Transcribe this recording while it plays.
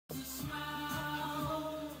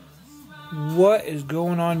What is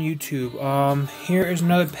going on YouTube? Here is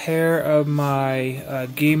another pair of my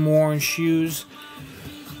game worn shoes.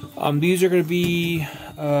 These are going to be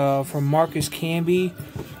from Marcus Camby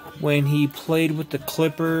when he played with the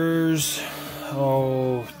Clippers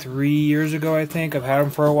 3 years ago, I think. I've had them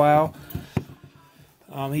for a while.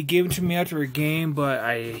 He gave them to me after a game,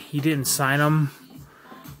 but he didn't sign them.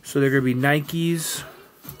 So they're going to be Nikes.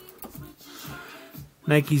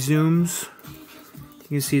 Nike Zooms.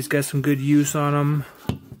 You can see it's got some good use on them.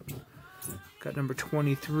 Got number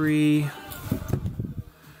 23. Got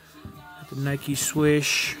the Nike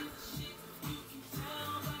Swish.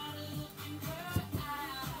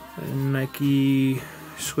 And Nike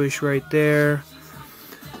Swish right there.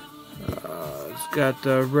 It's got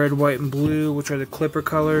the red, white, and blue, which are the Clipper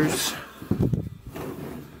colors.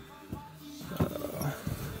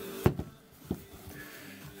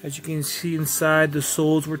 As you can see inside, the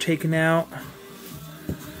soles were taken out.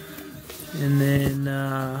 And then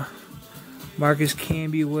Marcus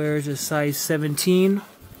Camby wears a size 17.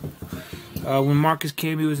 When Marcus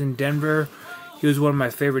Camby was in Denver, he was one of my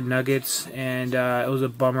favorite Nuggets, and it was a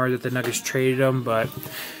bummer that the Nuggets traded him, but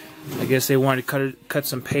I guess they wanted to cut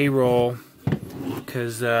some payroll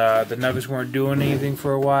because the Nuggets weren't doing anything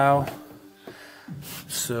for a while.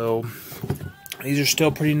 So these are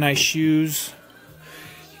still pretty nice shoes.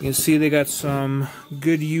 You can see they got some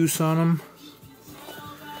good use on them.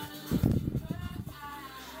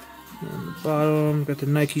 On the bottom, got the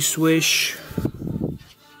Nike Swish.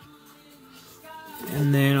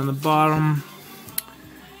 And then on the bottom,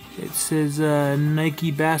 it says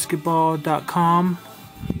NikeBasketball.com.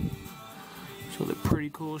 So they're pretty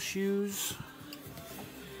cool shoes.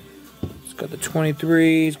 It's got the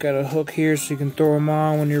 23. It's got a hook here so you can throw them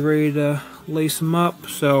on when you're ready to lace them up.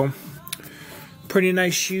 So pretty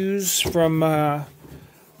nice shoes from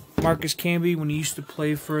Marcus Camby when he used to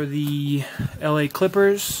play for the LA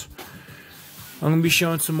Clippers. I'm going to be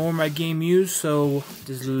showing some more of my game use, so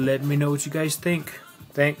just let me know what you guys think.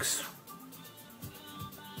 Thanks.